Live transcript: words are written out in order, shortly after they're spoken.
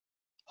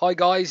Hi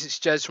guys, it's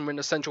Jez from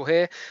Windows Central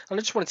here, and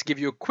I just wanted to give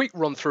you a quick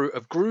run through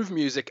of Groove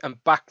Music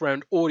and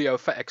background audio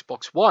for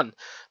Xbox One.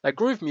 Now,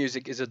 Groove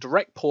Music is a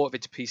direct port of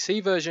its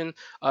PC version,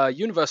 a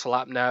universal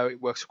app now.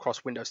 It works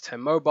across Windows 10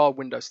 Mobile,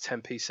 Windows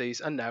 10 PCs,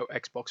 and now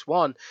Xbox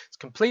One. It's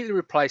completely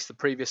replaced the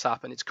previous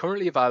app, and it's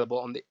currently available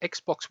on the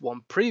Xbox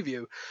One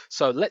preview.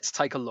 So let's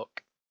take a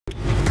look.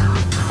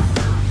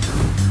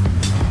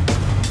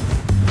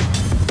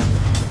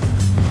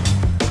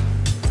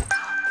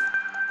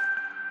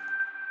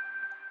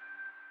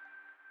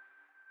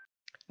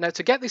 Now,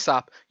 to get this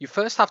app, you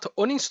first have to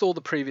uninstall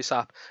the previous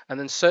app and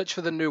then search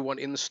for the new one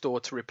in the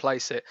store to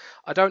replace it.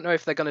 I don't know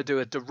if they're going to do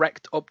a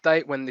direct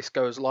update when this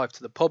goes live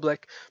to the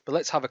public, but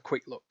let's have a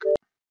quick look.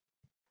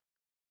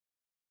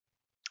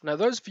 Now,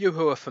 those of you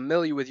who are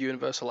familiar with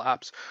Universal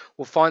Apps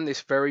will find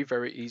this very,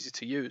 very easy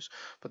to use.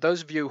 But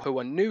those of you who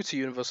are new to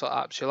Universal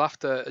Apps, you'll have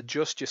to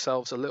adjust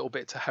yourselves a little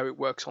bit to how it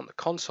works on the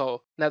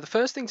console. Now, the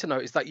first thing to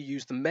note is that you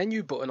use the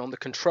menu button on the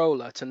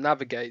controller to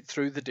navigate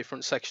through the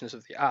different sections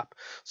of the app.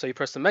 So you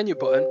press the menu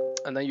button,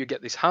 and then you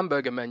get this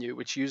hamburger menu,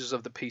 which users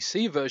of the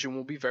PC version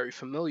will be very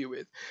familiar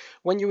with.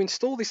 When you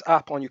install this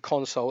app on your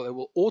console, it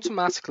will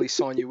automatically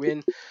sign you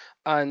in,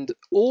 and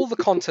all the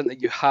content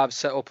that you have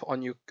set up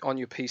on your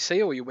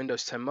PC or your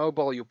Windows 10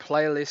 Mobile, your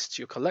playlists,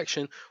 your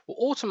collection, will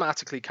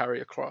automatically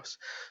carry across.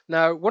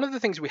 Now, one of the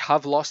things we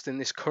have lost in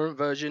this current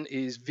version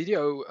is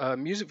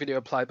music video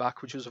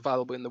playback, which was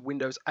available in the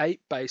Windows 8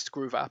 based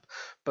Groove app,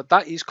 but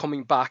that is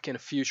coming back in a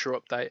future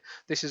update.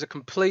 This is a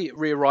complete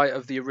rewrite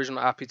of the original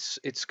app.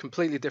 It's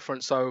completely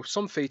different, so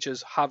some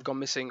features have gone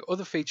missing,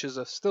 other features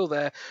are still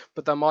there,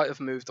 but they might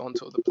have moved on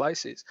to other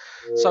places.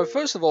 So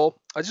first of all,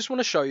 I just want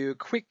to show you a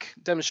quick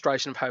demonstration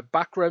of how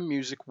background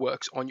music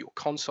works on your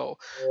console.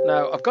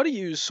 Now, I've got to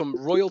use some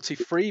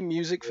royalty-free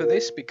music for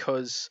this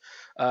because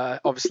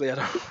obviously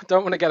I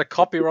don't want to get a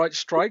copyright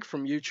strike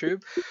from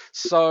YouTube.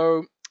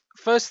 So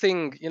first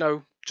thing,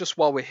 just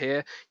while we're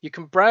here, you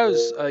can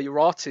browse your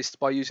artists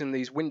by using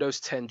these Windows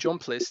 10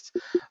 jump lists,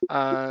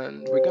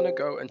 and we're going to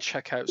go and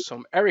check out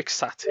some Erik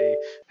Satie,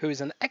 who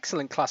is an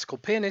excellent classical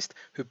pianist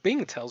who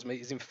Bing tells me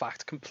is in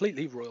fact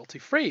completely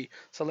royalty-free.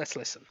 So let's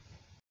listen.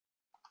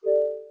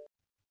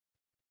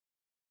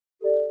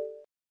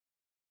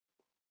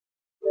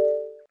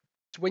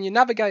 When you're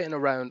navigating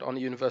around on a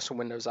Universal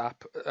Windows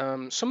app,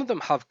 some of them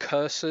have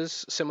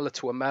cursors similar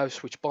to a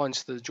mouse which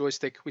binds to the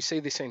joystick. We see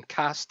this in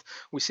Cast,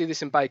 we see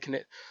this in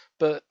Baconit,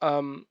 but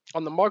on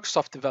the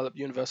Microsoft developed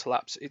Universal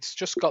apps, it's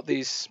just got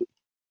these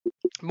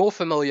more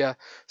familiar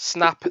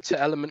snap to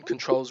element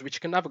controls which you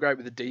can navigate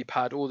with the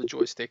D-pad or the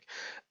joystick.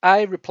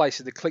 A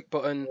replaces the click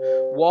button,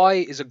 Y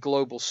is a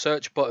global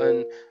search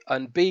button,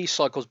 and B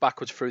cycles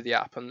backwards through the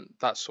app and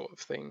that sort of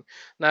thing.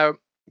 Now,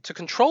 to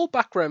control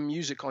background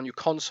music on your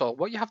console,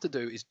 what you have to do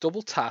is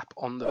double tap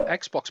on the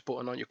Xbox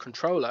button on your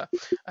controller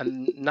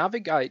and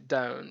navigate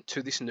down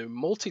to this new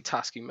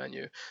multitasking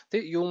menu.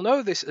 You'll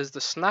know this as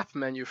the snap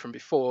menu from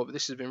before, but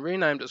this has been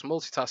renamed as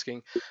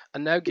multitasking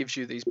and now gives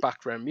you these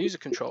background music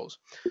controls.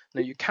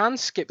 Now, you can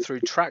skip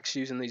through tracks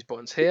using these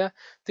buttons here.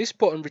 This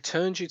button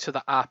returns you to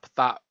the app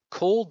that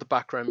called the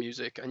background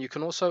music, and you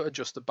can also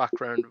adjust the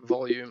background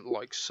volume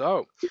like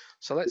so.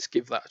 So let's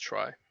give that a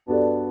try.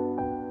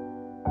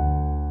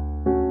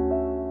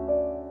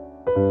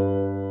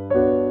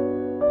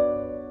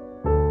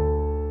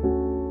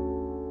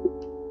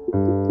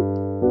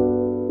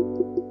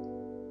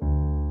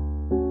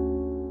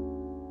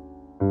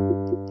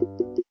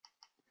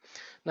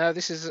 Now,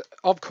 this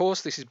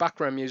is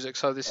background music,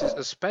 so this is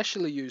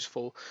especially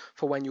useful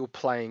for when you're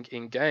playing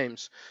in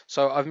games.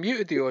 So I've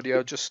muted the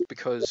audio just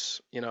because,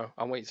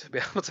 I want you to be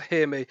able to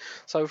hear me.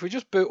 So if we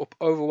just boot up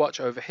Overwatch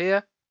over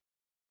here.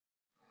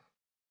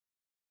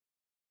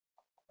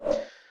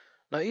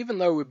 Now, even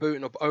though we're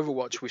booting up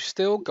Overwatch, we've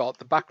still got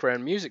the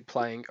background music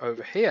playing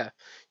over here.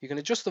 You can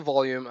adjust the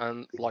volume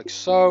and like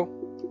so.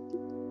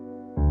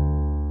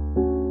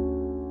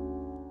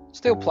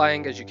 Still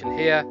playing, as you can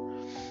hear.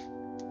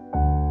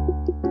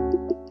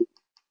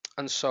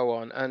 And so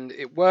on, and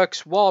it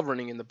works while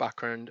running in the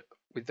background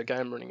with the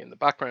game running in the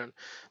background.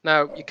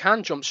 Now, you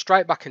can jump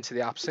straight back into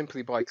the app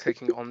simply by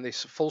clicking on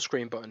this full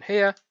screen button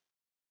here,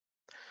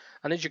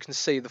 and as you can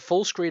see, the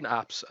full screen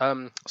apps,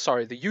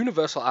 the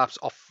Universal apps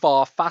are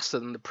far faster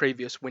than the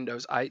previous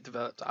Windows 8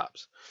 developed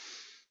apps,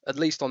 at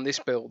least on this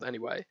build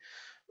anyway.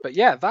 But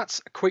yeah,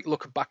 that's a quick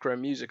look at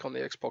background music on the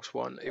Xbox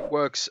One. It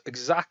works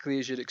exactly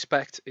as you'd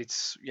expect.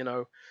 It's,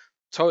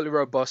 totally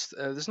robust.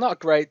 There's not a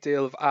great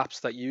deal of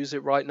apps that use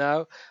it right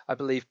now. I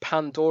believe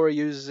Pandora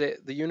uses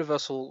it, the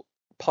Universal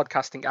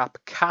podcasting app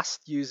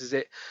Cast uses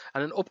it,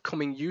 and an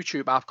upcoming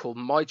YouTube app called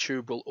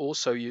MyTube will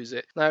also use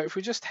it. Now, if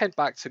we just head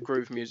back to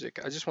Groove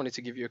Music, I just wanted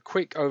to give you a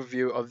quick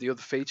overview of the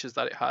other features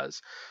that it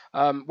has.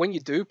 When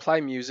you do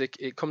play music,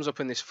 it comes up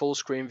in this full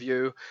screen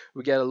view.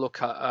 We get a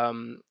look at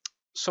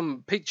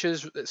some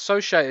pictures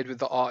associated with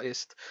the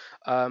artist,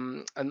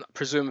 and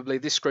presumably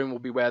this screen will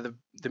be where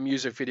the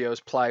music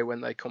videos play when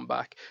they come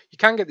back. You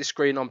can get this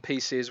screen on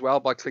PC as well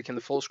by clicking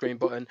the full screen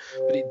button,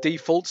 but it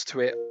defaults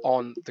to it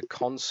on the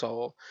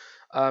console.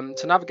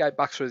 To navigate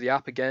back through the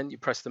app again, you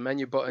press the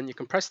menu button. You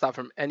can press that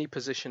from any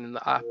position in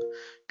the app.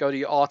 Go to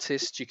your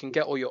artists. You can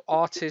get all your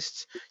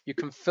artists. You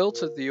can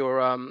filter your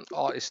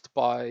artist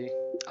by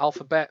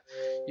alphabet.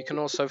 You can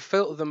also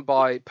filter them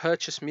by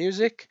purchase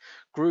music,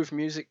 Groove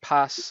Music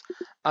Pass,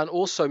 and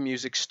also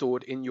music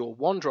stored in your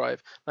OneDrive.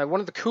 Now, one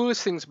of the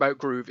coolest things about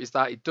Groove is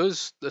that it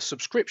does the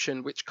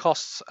subscription, which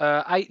costs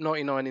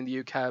 $8.99 in the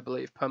UK, I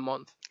believe, per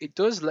month. It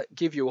does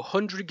give you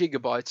 100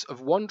 gigabytes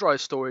of OneDrive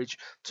storage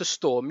to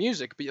store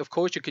music, but of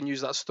course you can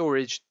use that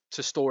storage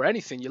to store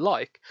anything you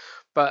like.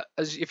 But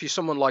if you're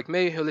someone like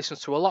me who listens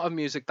to a lot of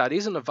music that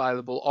isn't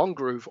available on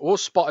Groove or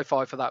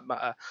Spotify for that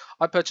matter,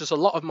 I purchase a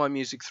lot of my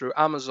music through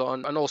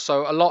Amazon, and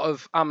also a lot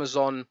of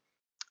Amazon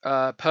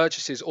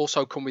purchases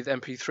also come with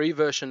MP3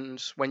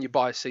 versions when you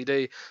buy a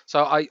CD.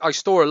 So I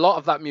store a lot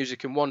of that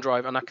music in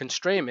OneDrive, and I can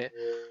stream it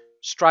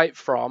straight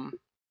from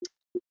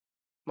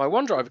my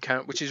OneDrive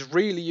account, which is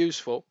really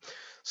useful.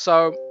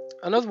 So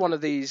another one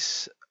of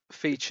these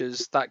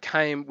features that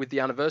came with the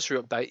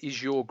anniversary update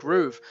is Your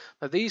Groove.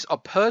 Now, these are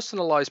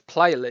personalized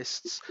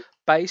playlists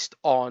based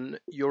on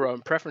your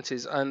own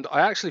preferences, and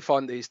I actually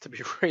find these to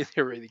be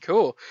really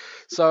cool.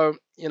 So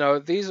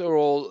these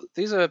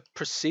are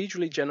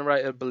procedurally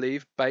generated, I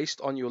believe,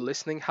 based on your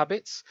listening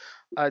habits,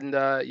 and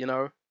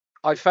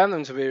I found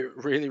them to be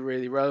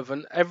really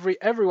relevant.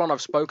 Everyone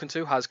I've spoken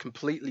to has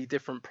completely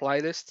different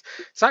playlists.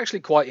 It's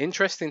actually quite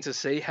interesting to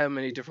see how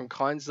many different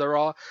kinds there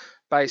are,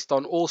 based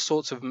on all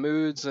sorts of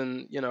moods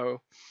and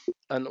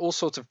all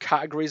sorts of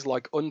categories,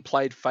 like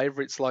unplayed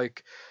favorites,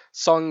 like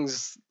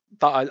songs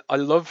that I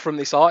love from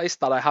this artist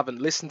that I haven't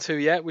listened to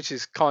yet, which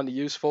is kind of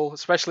useful,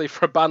 especially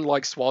for a band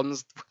like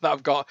Swans that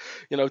have got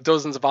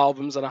dozens of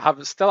albums, and I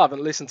still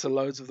haven't listened to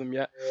loads of them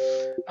yet.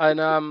 And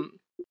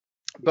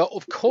but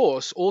of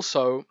course,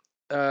 also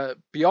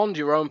beyond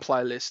your own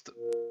playlist,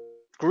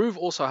 Groove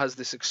also has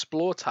this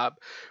Explore tab,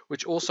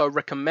 which also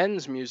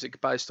recommends music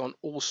based on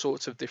all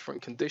sorts of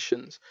different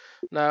conditions.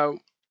 Now,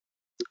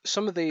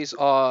 some of these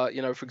are,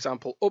 for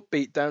example,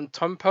 upbeat down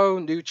tempo,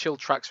 new chill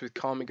tracks with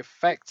calming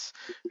effects.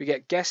 We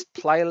get guest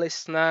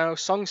playlists now,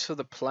 songs for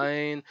the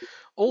plane,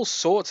 all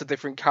sorts of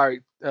different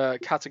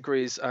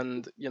categories,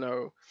 and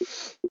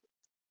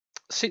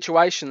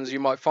situations you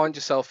might find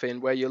yourself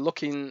in where you're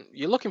looking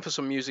for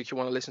some music you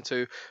want to listen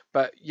to,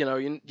 but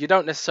you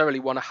don't necessarily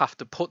want to have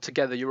to put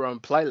together your own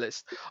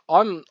playlist.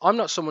 I'm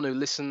not someone who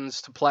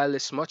listens to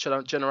playlists much. I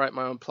don't generate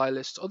my own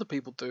playlists. Other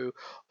people do.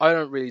 I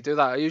don't really do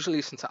that. I usually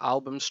listen to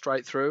albums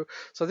straight through.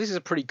 So this is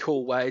a pretty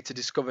cool way to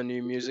discover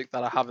new music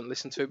that I haven't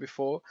listened to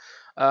before.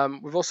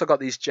 We've also got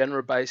these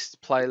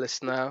genre-based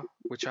playlists now,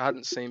 which I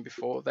hadn't seen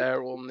before.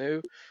 They're all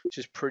new, which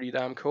is pretty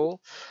damn cool.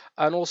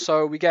 And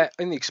also we get,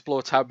 in the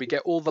Explore tab, we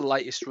get all the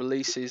latest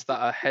releases that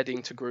are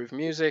heading to Groove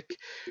Music.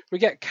 We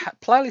get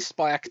playlists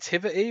by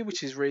activity,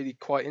 which is really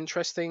quite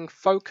interesting.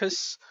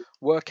 Focus,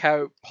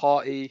 workout,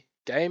 party,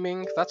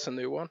 gaming. That's a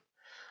new one.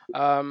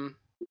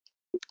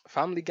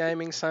 Family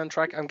gaming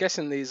soundtrack. I'm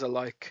guessing these are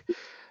like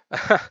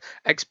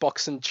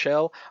Xbox and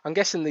chill. I'm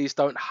guessing these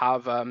don't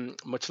have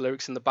much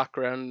lyrics in the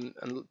background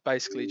and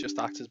basically just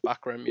act as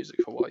background music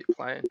for what you're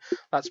playing.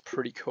 That's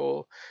pretty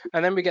cool.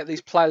 And then we get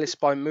these playlists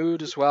by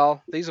mood as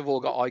well. These have all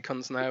got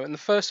icons now. In the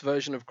first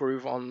version of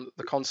Groove on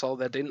the console,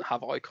 they didn't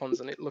have icons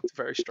and it looked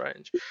very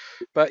strange.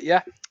 But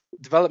yeah,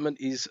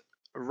 development is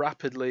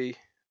rapidly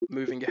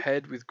moving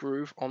ahead with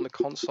Groove on the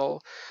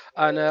console,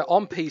 and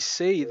on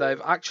PC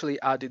they've actually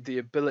added the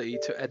ability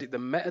to edit the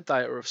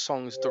metadata of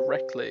songs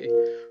directly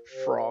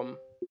from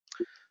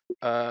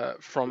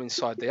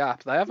inside the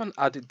app. They haven't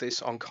added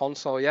this on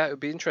console yet. It would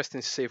be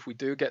interesting to see if we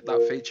do get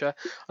that feature.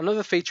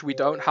 Another feature we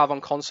don't have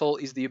on console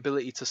is the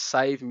ability to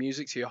save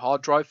music to your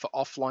hard drive for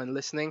offline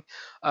listening.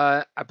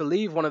 I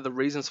believe one of the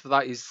reasons for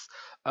that is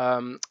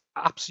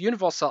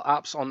Universal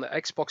apps on the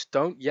Xbox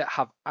don't yet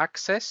have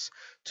access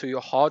to your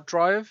hard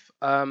drive.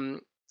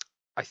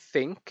 I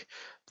think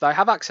they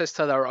have access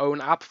to their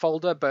own app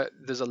folder, but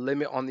there's a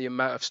limit on the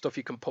amount of stuff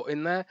you can put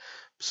in there.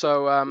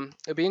 So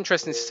it'll be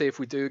interesting to see if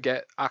we do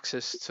get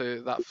access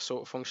to that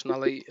sort of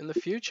functionality in the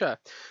future.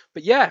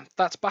 But yeah,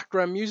 that's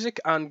background music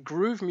and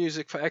Groove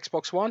Music for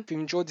Xbox One. If you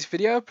enjoyed this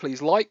video,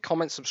 please like,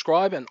 comment,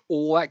 subscribe, and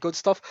all that good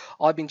stuff.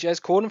 I've been Jez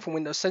Corden from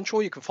Windows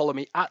Central. You can follow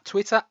me at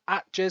Twitter,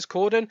 at Jez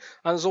Corden.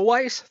 And as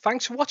always,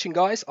 thanks for watching,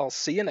 guys. I'll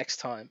see you next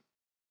time.